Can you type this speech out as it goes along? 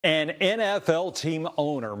An NFL team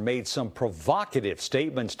owner made some provocative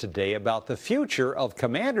statements today about the future of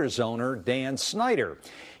Commanders owner Dan Snyder.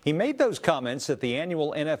 He made those comments at the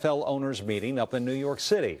annual NFL owners meeting up in New York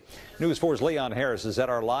City. News 4's Leon Harris is at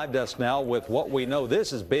our live desk now with what we know.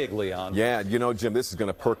 This is big, Leon. Yeah, you know, Jim, this is going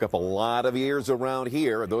to perk up a lot of ears around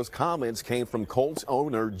here. Those comments came from Colts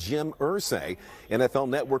owner Jim Irsay. NFL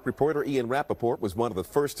Network reporter Ian Rappaport was one of the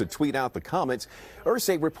first to tweet out the comments.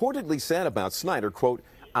 Irsay reportedly said about Snyder, quote,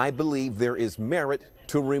 "I believe there is merit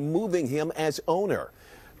to removing him as owner."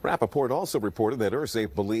 Rappaport also reported that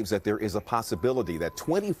Irsay believes that there is a possibility that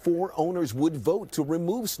 24 owners would vote to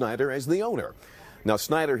remove Snyder as the owner. Now,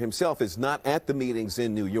 Snyder himself is not at the meetings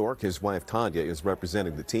in New York. His wife, Tanya, is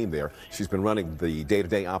representing the team there. She's been running the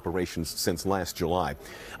day-to-day operations since last July.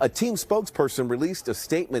 A team spokesperson released a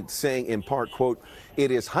statement saying, in part, quote,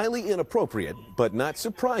 "It is highly inappropriate, but not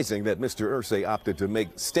surprising that Mr. Irsay opted to make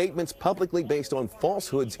statements publicly based on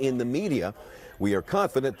falsehoods in the media. We are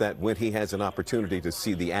confident that when he has an opportunity to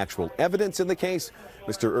see the actual evidence in the case,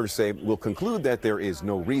 Mr. Irsay will conclude that there is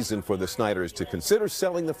no reason for the Snyders to consider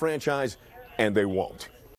selling the franchise, and they won't."